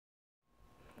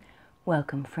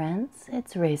Welcome friends,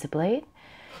 it's Razorblade.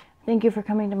 Thank you for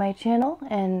coming to my channel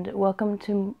and welcome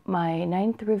to my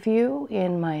 9th review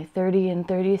in my 30 and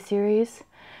 30 series.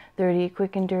 30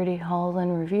 quick and dirty hauls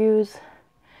and reviews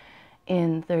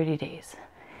in 30 days.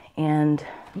 And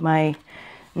my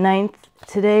 9th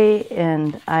today,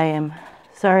 and I am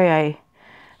sorry I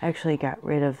actually got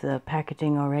rid of the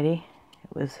packaging already.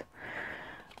 It was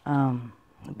a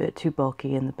bit too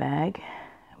bulky in the bag.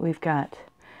 We've got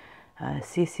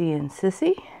Cici and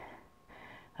Sisi,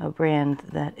 a brand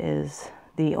that is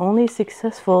the only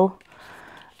successful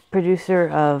producer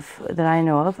that I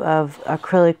know of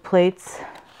acrylic plates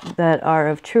that are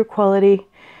of true quality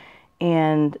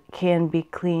and can be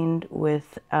cleaned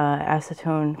with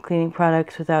acetone cleaning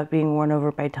products without being worn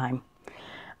over by time.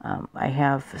 I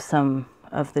have some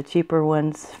of the cheaper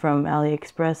ones from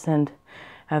AliExpress, and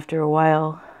after a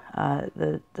while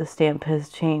the stamp has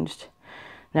changed.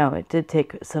 Now, it did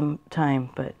take some time,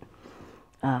 but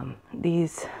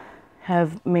these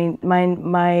have my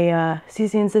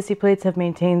Cici and Sisi plates have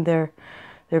maintained their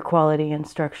quality and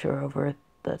structure over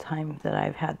the time that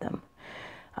I've had them.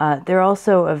 They're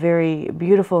also a very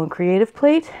beautiful and creative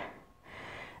plate.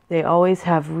 They always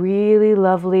have really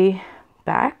lovely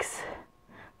backs.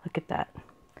 Look at that.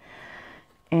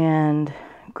 And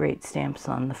great stamps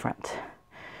on the front.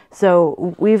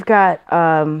 So we've got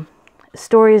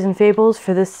stories and fables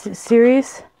for this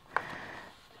series.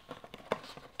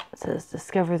 It says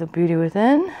discover the beauty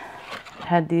within. It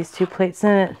had these two plates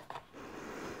in it.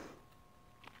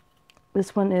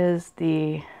 This one is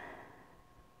the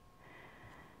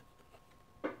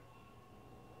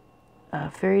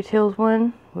fairy tales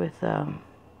one with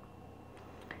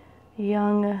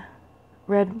young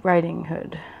Red Riding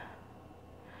Hood.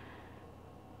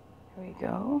 Here we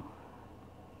go.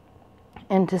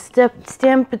 And to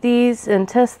stamp these and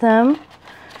test them,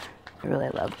 I really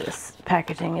love this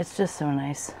packaging. It's just so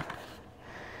nice.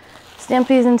 Stamp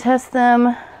these and test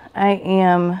them. I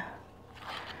am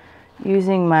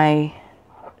using my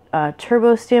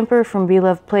turbo stamper from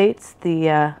Beloved Plates.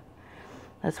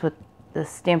 That's what the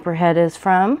stamper head is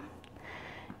from.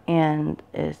 And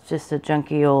it's just a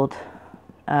junky old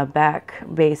back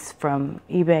base from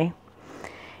eBay.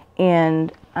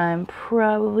 And I'm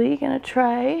probably going to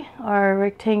try our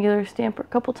rectangular stamper a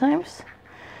couple times.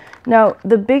 Now,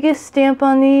 the biggest stamp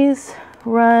on these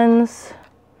runs,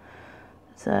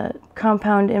 it's a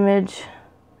compound image,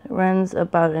 it runs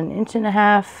about 1.5 inches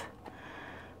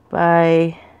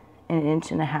by 1.5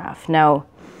 inches. Now,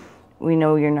 we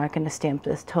know you're not going to stamp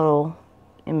this total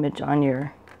image on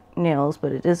your nails,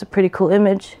 but it is a pretty cool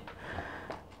image.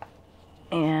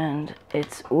 And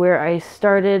it's where I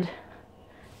started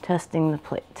testing the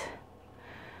plate.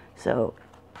 So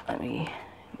let me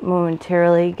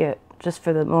momentarily just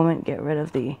for the moment, get rid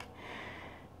of the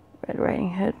Red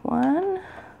Riding Hood one.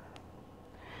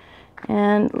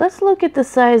 And let's look at the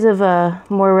size of a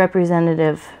more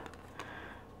representative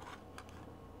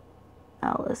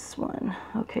Alice one.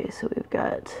 Okay, so we've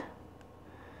got,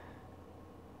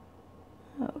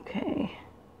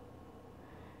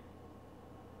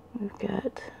 we've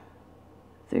got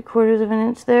 3/4 of an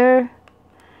inch there.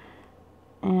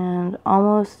 And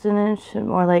almost 1 inch,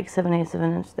 more like 7/8 of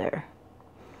an inch there.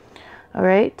 All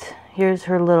right, here's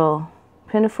her little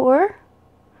pinafore.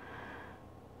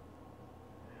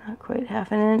 Not quite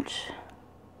 1/2 inch.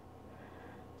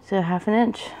 So 1/2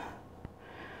 inch.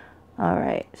 All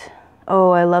right. Oh,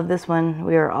 I love this one.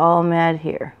 We are all mad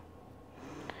here.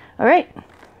 All right,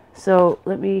 so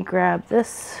let me grab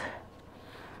this.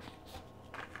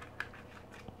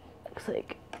 Looks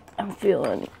like I'm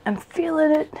feeling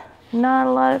it. Not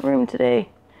a lot of room today.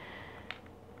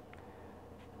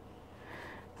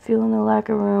 Feeling the lack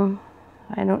of room.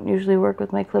 I don't usually work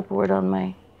with my clipboard on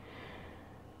my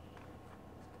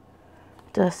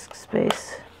desk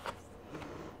space.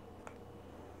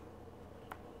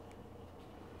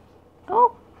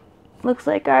 Oh, looks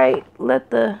like I let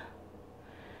the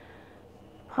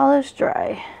polish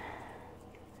dry.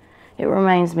 It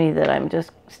reminds me that I'm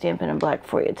just stamping in black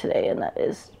for you today, and that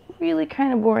is really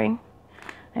kind of boring,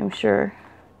 I'm sure.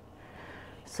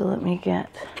 So let me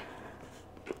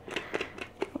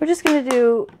we're just going to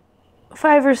do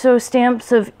 5 or so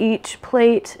stamps of each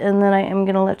plate, and then I am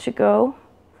going to let you go.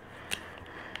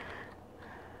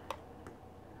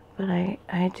 But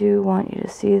I do want you to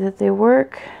see that they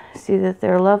work, see that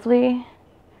they're lovely,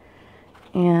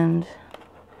 and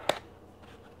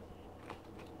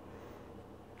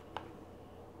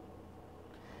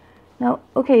now,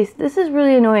 okay, so this is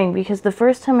really annoying because the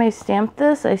first time I stamped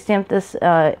this,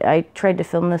 I tried to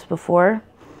film this before,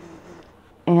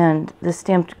 and this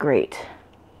stamped great.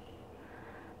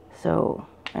 So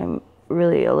I'm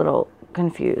really a little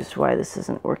confused why this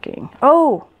isn't working.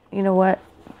 Oh, you know what?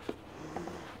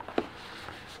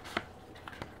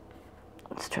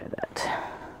 Let's try that.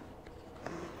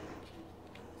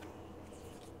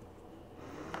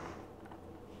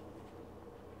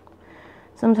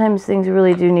 Sometimes things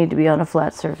really do need to be on a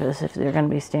flat surface if they're going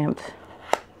to be stamped.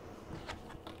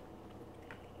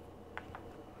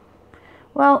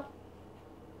 Well,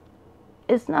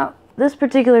 it's not, this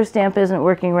particular stamp isn't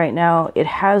working right now. It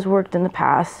has worked in the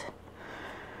past.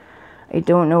 I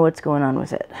don't know what's going on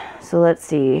with it. So let's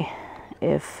see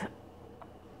if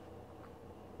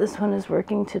this one is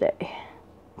working today.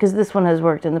 Because this one has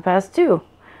worked in the past too,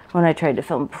 when I tried to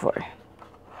film before.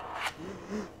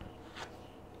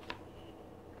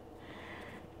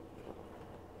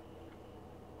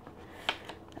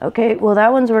 Okay, well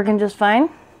that one's working just fine.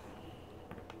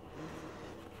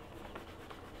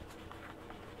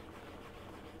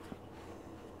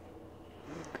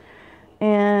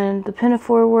 And the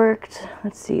pinafore worked.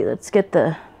 Let's see, let's get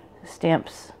the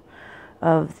stamps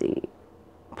of the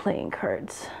playing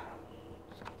cards.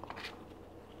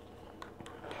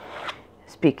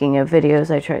 Speaking of videos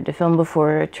I tried to film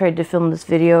before, I tried to film this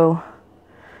video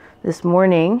this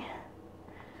morning,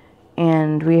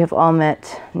 and we have all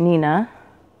met Nina.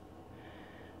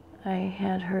 I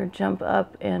had her jump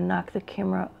up and knock the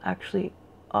camera actually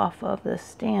off of the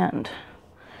stand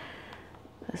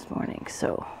this morning,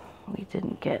 so we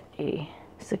didn't get a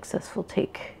successful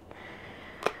take.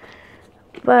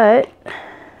 But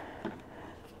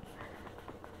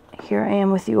here I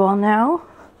am with you all now,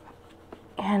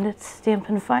 and it's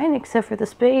stamping fine except for the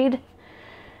spade.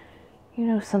 You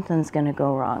know something's gonna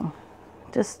go wrong,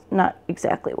 just not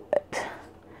exactly what.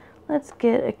 Let's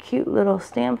get a cute little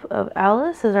stamp of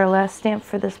Alice as our last stamp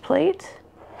for this plate.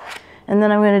 And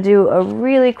then I'm going to do a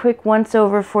really quick once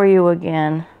over for you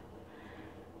again.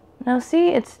 Now see,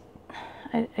 it's,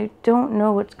 I don't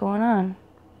know what's going on.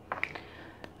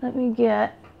 Let me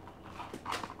get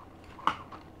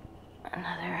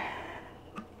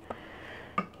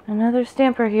another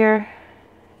stamper here.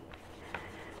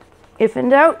 If in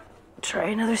doubt, try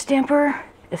another stamper.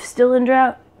 If still in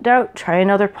doubt, try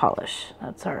another polish.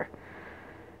 That's our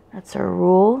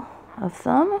rule of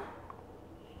thumb.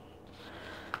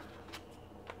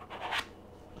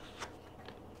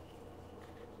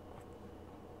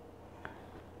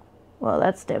 Well,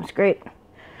 that stamp's great.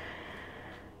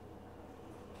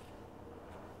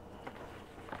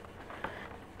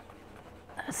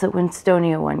 That's a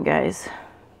Winstonia one, guys.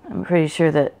 I'm pretty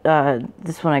sure that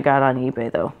this one I got on eBay,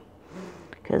 though,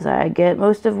 because I get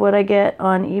most of what I get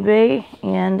on eBay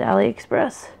and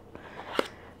AliExpress.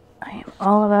 I am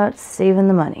all about saving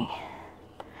the money.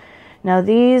 Now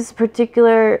these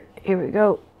particular, here we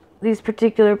go, these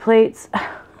particular plates,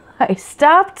 I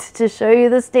stopped to show you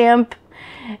the stamp,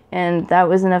 and that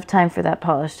was enough time for that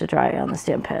polish to dry on the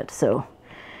stamp head. So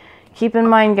keep in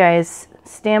mind, guys,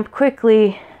 stamp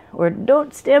quickly or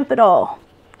don't stamp at all.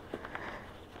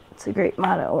 It's a great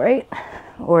motto, right?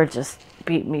 Or just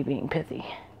me being pithy.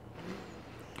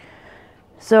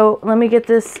 So let me get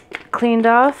this cleaned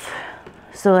off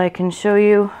so I can show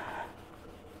you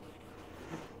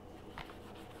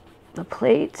the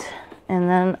plate, and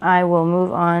then I will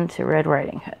move on to Red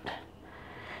Riding Hood.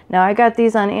 Now I got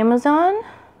these on Amazon,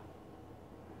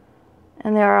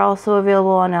 and they are also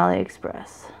available on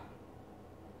AliExpress.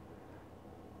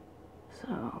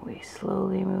 So we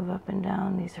slowly move up and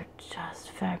down. These are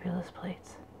just fabulous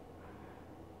plates.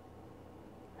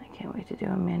 I can't wait to do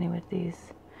a mani with these.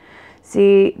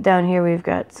 See, down here we've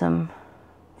got some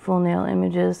full nail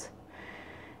images,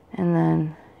 and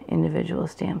then individual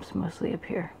stamps mostly up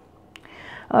here.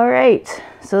 All right,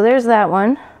 so there's that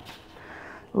one.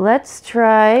 Let's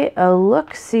try a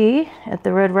look-see at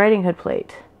the Red Riding Hood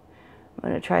plate. I'm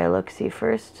going to try a look-see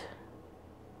first.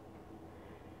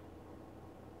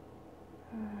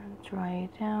 Dry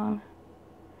it down.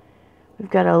 We've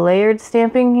got a layered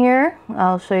stamping here.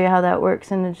 I'll show you how that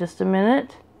works in just a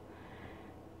minute.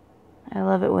 I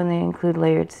love it when they include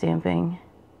layered stamping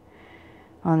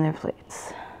on their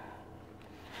plates.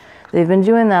 They've been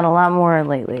doing that a lot more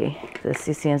lately, the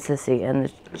Cici and Sisi, and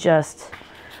it's just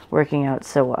working out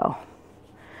so well.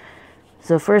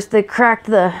 So first they cracked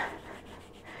the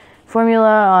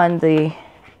formula on the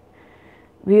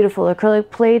beautiful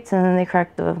acrylic plates, and then they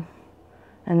cracked the,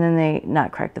 and then they,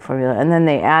 not cracked the formula, and then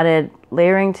they added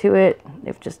layering to it.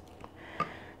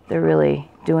 They're really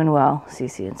doing well.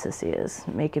 Cici and Sisi is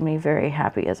making me very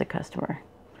happy as a customer.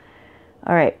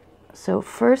 All right, so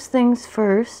first things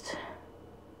first.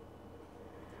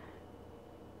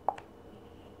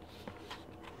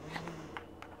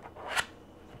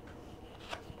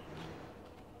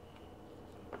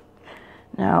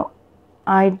 Now,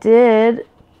 I did,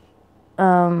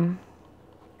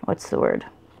 what's the word?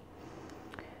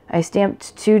 I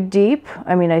stamped too deep.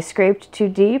 I scraped too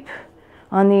deep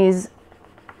on these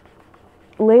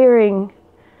layering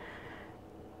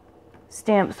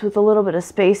stamps with a little bit of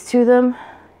space to them.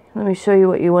 Let me show you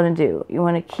what you want to do. You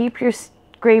want to keep your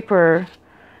scraper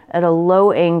at a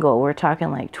low angle. We're talking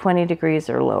like 20 degrees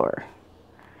or lower.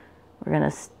 We're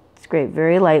going to scrape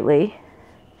very lightly.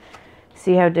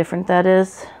 See how different that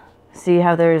is? See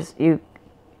how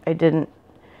I didn't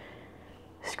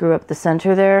screw up the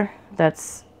center there?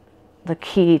 That's the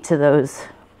key to those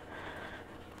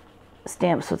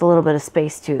stamps with a little bit of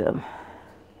space to them.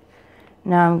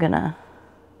 Now I'm going to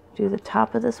do the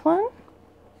top of this one.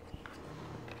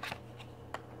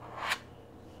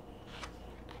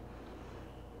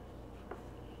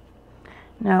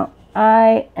 Now,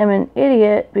 I am an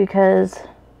idiot because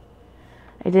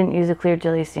I didn't use a clear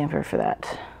jelly stamper for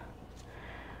that.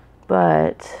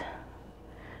 But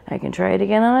I can try it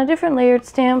again on a different layered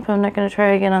stamp. I'm not going to try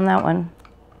again on that one.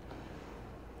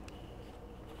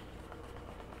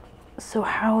 So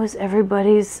how was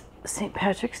everybody's St.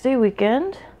 Patrick's Day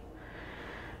weekend?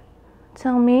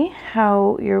 Tell me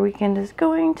how your weekend is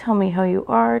going. Tell me how you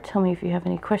are. Tell me if you have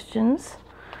any questions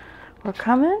or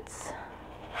comments.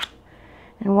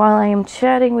 And while I am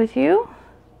chatting with you,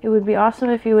 it would be awesome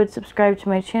if you would subscribe to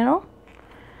my channel.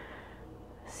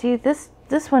 See, this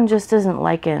one just isn't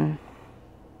liking.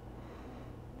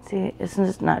 See, it's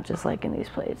just not just liking these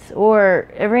plates.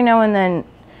 Or every now and then,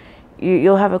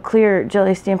 you'll have a clear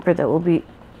jelly stamper that will be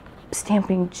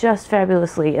stamping just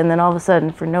fabulously, and then all of a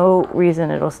sudden, for no reason,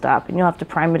 it'll stop, and you'll have to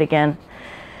prime it again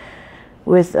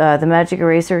with the magic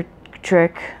eraser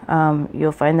trick.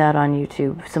 You'll find that on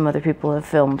YouTube. Some other people have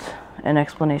filmed an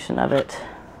explanation of it.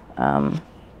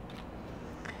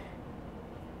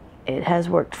 It has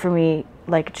worked for me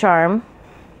like a charm.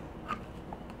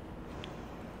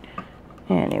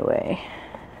 Anyway,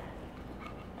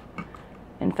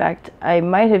 in fact, I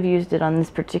might have used it on this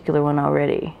particular one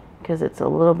already because it's a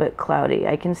little bit cloudy.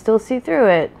 I can still see through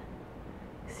it.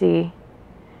 See,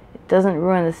 it doesn't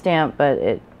ruin the stamp, but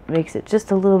it makes it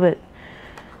just a little bit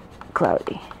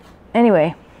cloudy.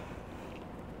 Anyway,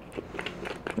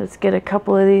 let's get a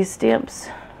couple of these stamps,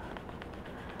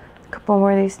 a couple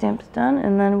more of these stamps done,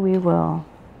 and then we will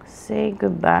say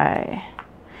goodbye.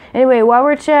 Anyway, while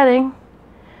we're chatting,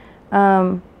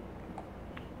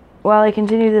 while I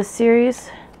continue this series,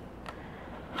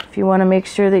 if you want to make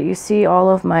sure that you see all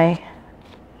of my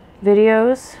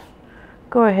videos,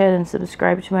 go ahead and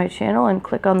subscribe to my channel and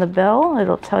click on the bell.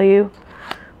 It'll tell you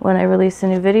when I release a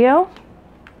new video.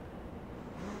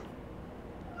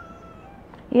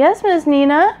 Yes, Miss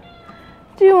Nina?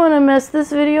 Do you want to mess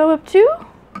this video up too?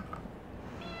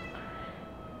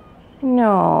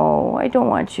 No, I don't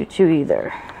want you to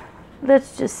either.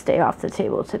 Let's just stay off the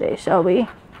table today, shall we?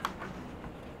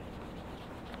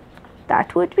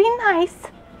 That would be nice.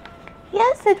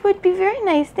 Yes, it would be very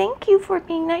nice. Thank you for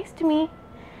being nice to me.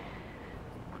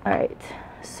 Alright,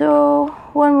 so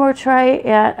one more try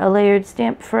at a layered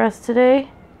stamp for us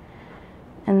today.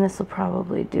 And this will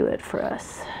probably do it for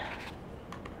us.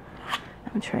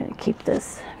 I'm trying to keep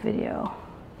this video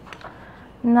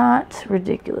not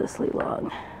ridiculously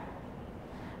long.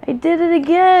 I did it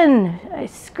again. I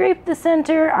scraped the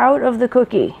center out of the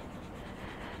cookie.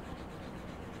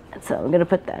 And so I'm going to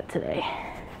put that today.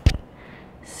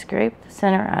 Scrape the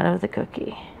center out of the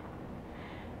cookie.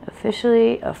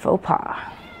 Officially a faux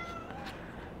pas.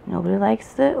 Nobody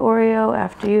likes the Oreo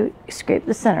after you scrape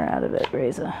the center out of it,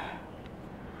 Reza.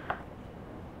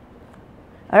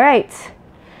 Alright.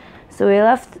 So we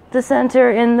left the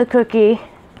center in the cookie.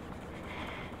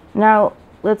 Now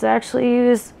let's actually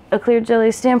use a clear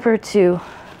jelly stamper to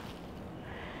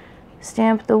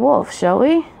stamp the wolf, shall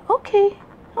we? Okay.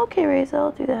 Okay, Reza,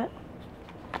 I'll do that.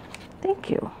 Thank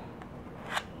you.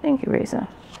 Thank you, Reza,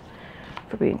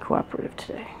 for being cooperative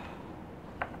today.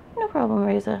 No problem,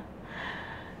 Reza.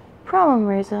 Problem,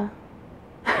 Reza.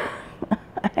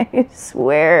 I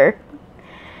swear.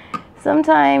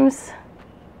 Sometimes,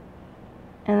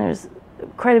 and there's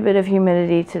quite a bit of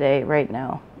humidity today, right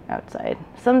now, outside.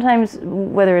 Sometimes,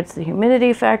 whether it's the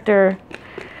humidity factor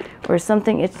or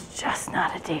something, it's just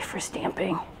not a day for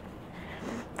stamping.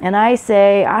 And I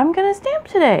say, I'm going to stamp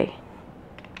today.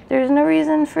 There's no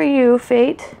reason for you,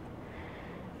 fate,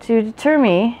 to deter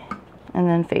me. And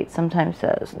then fate sometimes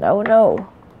says, no, no,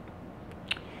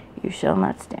 you shall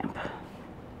not stamp.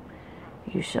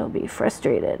 You shall be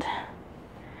frustrated.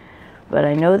 But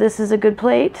I know this is a good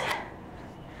plate.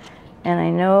 And I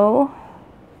know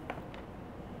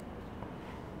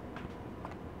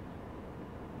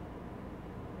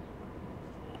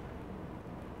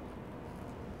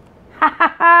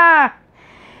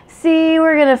See,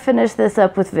 we're going to finish this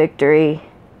up with victory.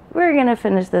 We're going to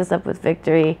finish this up with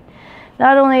victory.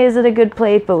 Not only is it a good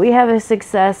plate, but we have a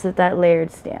success at that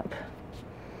layered stamp.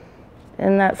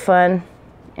 Isn't that fun?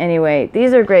 Anyway,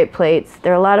 these are great plates.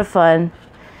 They're a lot of fun.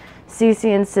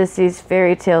 Cici and Sisi's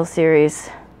Fairy Tale series.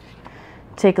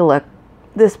 Take a look.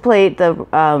 This plate, the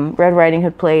Red Riding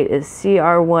Hood plate, is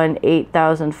CR1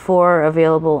 8004,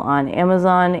 available on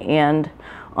Amazon and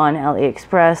on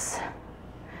AliExpress.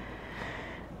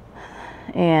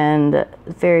 And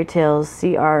Fairy Tales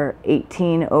CR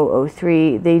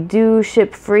 18003. They do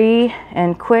ship free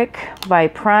and quick by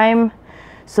Prime,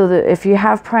 so that if you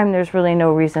have Prime, there's really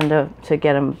no reason to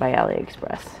get them by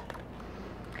AliExpress.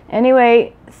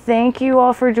 Anyway, thank you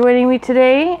all for joining me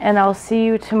today, and I'll see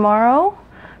you tomorrow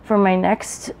for my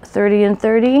next 30 and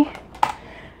 30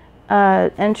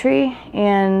 entry.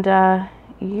 And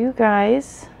you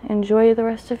guys enjoy the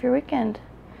rest of your weekend.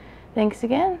 Thanks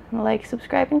again. Like,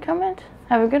 subscribe, and comment.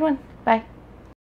 Have a good one. Bye.